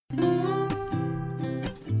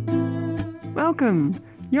Welcome.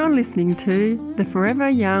 You're listening to the Forever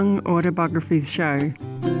Young Autobiographies Show.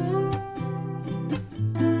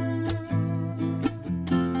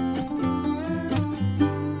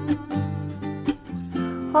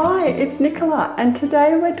 Hi, it's Nicola, and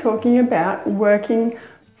today we're talking about working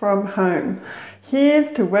from home.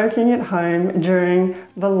 Here's to working at home during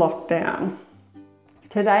the lockdown.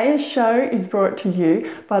 Today's show is brought to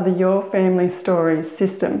you by the Your Family Stories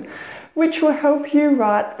system, which will help you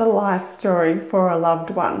write the life story for a loved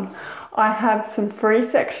one. I have some free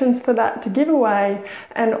sections for that to give away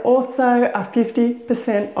and also a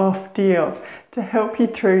 50% off deal to help you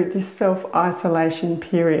through this self-isolation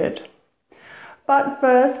period. But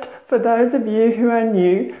first, for those of you who are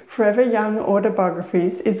new, Forever Young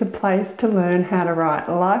Autobiographies is a place to learn how to write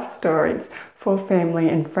life stories for family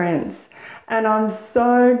and friends. And I'm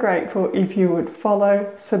so grateful if you would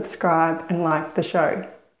follow, subscribe and like the show.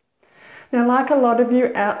 Now, like a lot of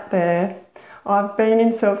you out there, I've been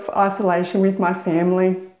in self-isolation with my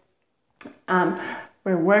family.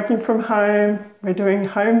 We're working from home, we're doing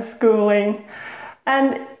homeschooling,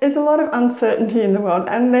 and there's a lot of uncertainty in the world,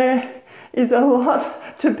 and there is a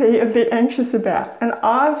lot to be a bit anxious about. And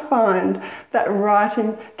I find that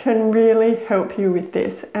writing can really help you with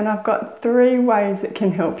this. And I've got 3 ways it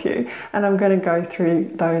can help you, and I'm going to go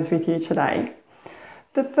through those with you today.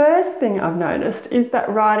 The first thing I've noticed is that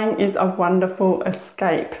writing is a wonderful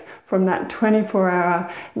escape from that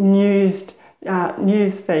 24-hour news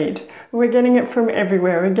feed. We're getting it from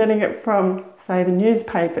everywhere. We're getting it from, say, the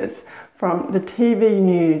newspapers, from the TV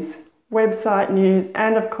news, website news,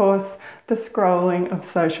 and of course, the scrolling of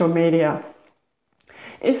social media.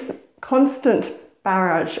 This constant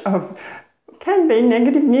barrage of can be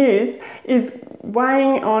negative news is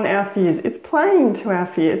weighing on our fears. It's playing to our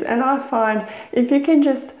fears, and I find if you can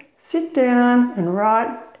just sit down and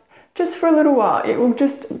write just for a little while, it will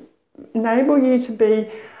just enable you to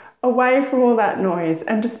be away from all that noise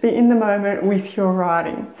and just be in the moment with your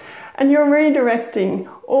writing. And you're redirecting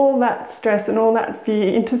all that stress and all that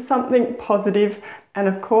fear into something positive, and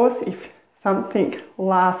of course, if something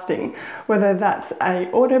lasting, whether that's an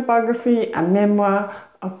autobiography, a memoir,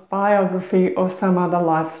 a biography, or some other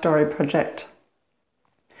life story project.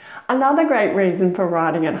 Another great reason for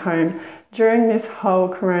writing at home during this whole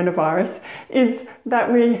coronavirus is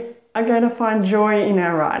that we are going to find joy in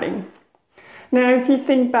our writing. Now, if you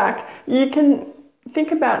think back, you can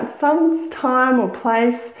think about some time or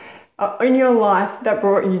place in your life that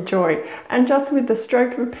brought you joy, and just with the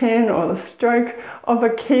stroke of a pen or the stroke of a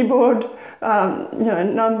keyboard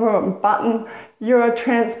number or button, you're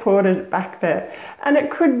transported back there. And it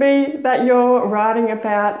could be that you're writing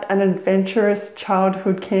about an adventurous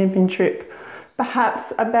childhood camping trip,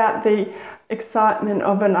 perhaps about the excitement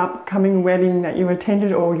of an upcoming wedding that you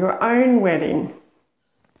attended or your own wedding.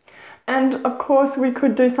 And of course, we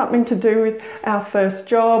could do something to do with our first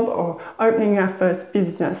job or opening our first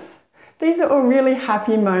business. These are all really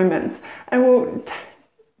happy moments and will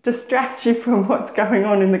distract you from what's going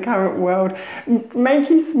on in the current world, make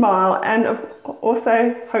you smile, and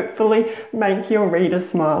also hopefully make your reader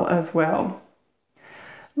smile as well.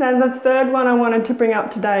 Now, the third one I wanted to bring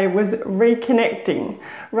up today was reconnecting.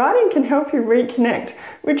 Writing can help you reconnect,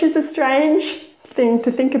 which is a strange thing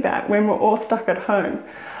to think about when we're all stuck at home.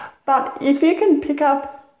 But if you can pick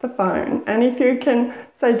up the phone and if you can,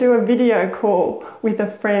 say, do a video call with a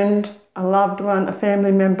friend, a loved one, a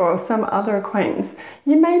family member, or some other acquaintance,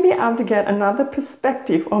 you may be able to get another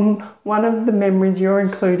perspective on one of the memories you're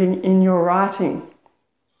including in your writing.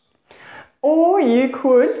 Or you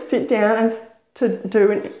could sit down and to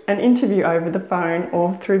do an interview over the phone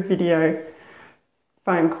or through video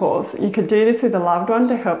phone calls. You could do this with a loved one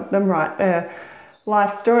to help them write their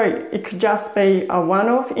life story. It could just be a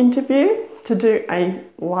one-off interview to do a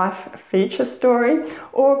life feature story,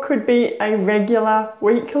 or it could be a regular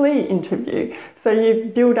weekly interview. So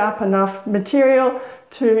you've built up enough material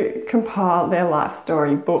to compile their life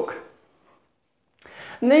story book.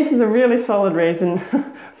 And this is a really solid reason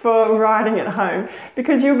for writing at home,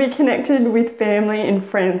 because you'll be connected with family and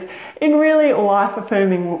friends in really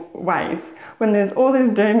life-affirming ways when there's all this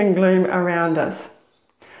doom and gloom around us.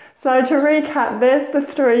 So to recap, there's the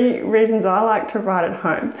 3 reasons I like to write at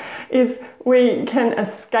home. Is we can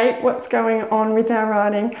escape what's going on with our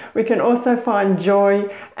writing, we can also find joy,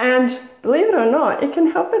 and believe it or not, it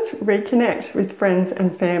can help us reconnect with friends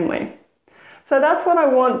and family. So that's what I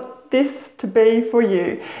want this to be for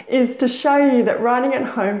you, is to show you that writing at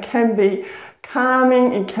home can be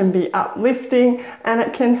calming, it can be uplifting, and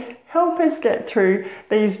it can help us get through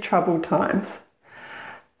these troubled times.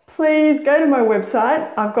 Please go to my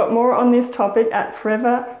website. I've got more on this topic at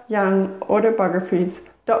Forever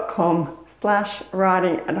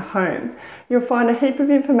foreveryoungautobiographies.com/writing-at-home. You'll find a heap of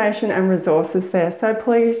information and resources there, so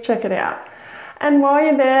please check it out. And while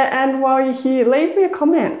you're there and while you're here, leave me a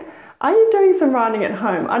comment. Are you doing some writing at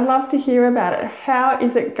home? I'd love to hear about it. How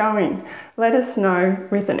is it going? Let us know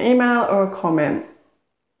with an email or a comment.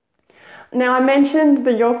 Now, I mentioned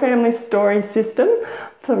the Your Family Stories system,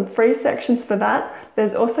 some free sections for that.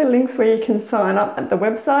 There's also links where you can sign up at the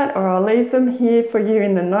website, or I'll leave them here for you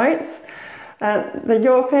in the notes. The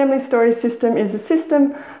Your Family Stories system is a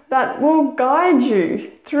system that will guide you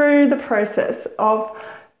through the process of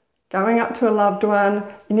going up to a loved one,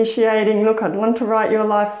 initiating, look, I'd want to write your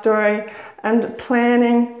life story, and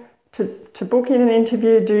planning to book in an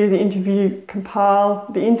interview, do the interview, compile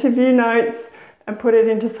the interview notes, and put it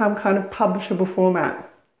into some kind of publishable format.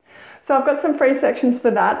 So I've got some free sections for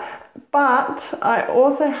that, but I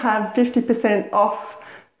also have 50% off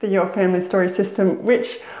the Your Family Story system,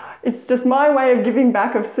 which it's just my way of giving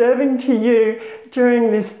back, of serving to you during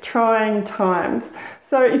these trying times.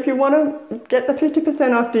 So if you want to get the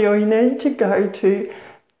 50% off deal, you need to go to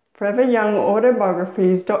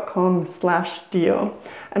foreveryoungautobiographies.com/deal,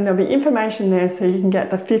 and there'll be information there so you can get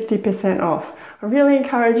the 50% off. I really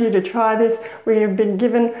encourage you to try this. We have been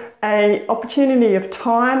given an opportunity of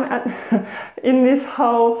time in this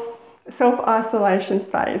whole self-isolation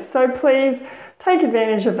phase. So please take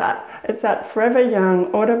advantage of that. It's at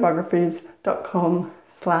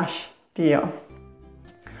foreveryoungautobiographies.com/deal.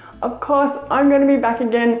 Of course, I'm going to be back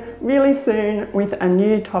again really soon with a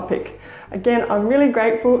new topic. Again, I'm really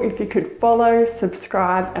grateful if you could follow,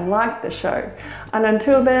 subscribe, and like the show. And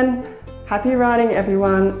until then, happy writing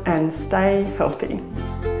everyone, and stay healthy.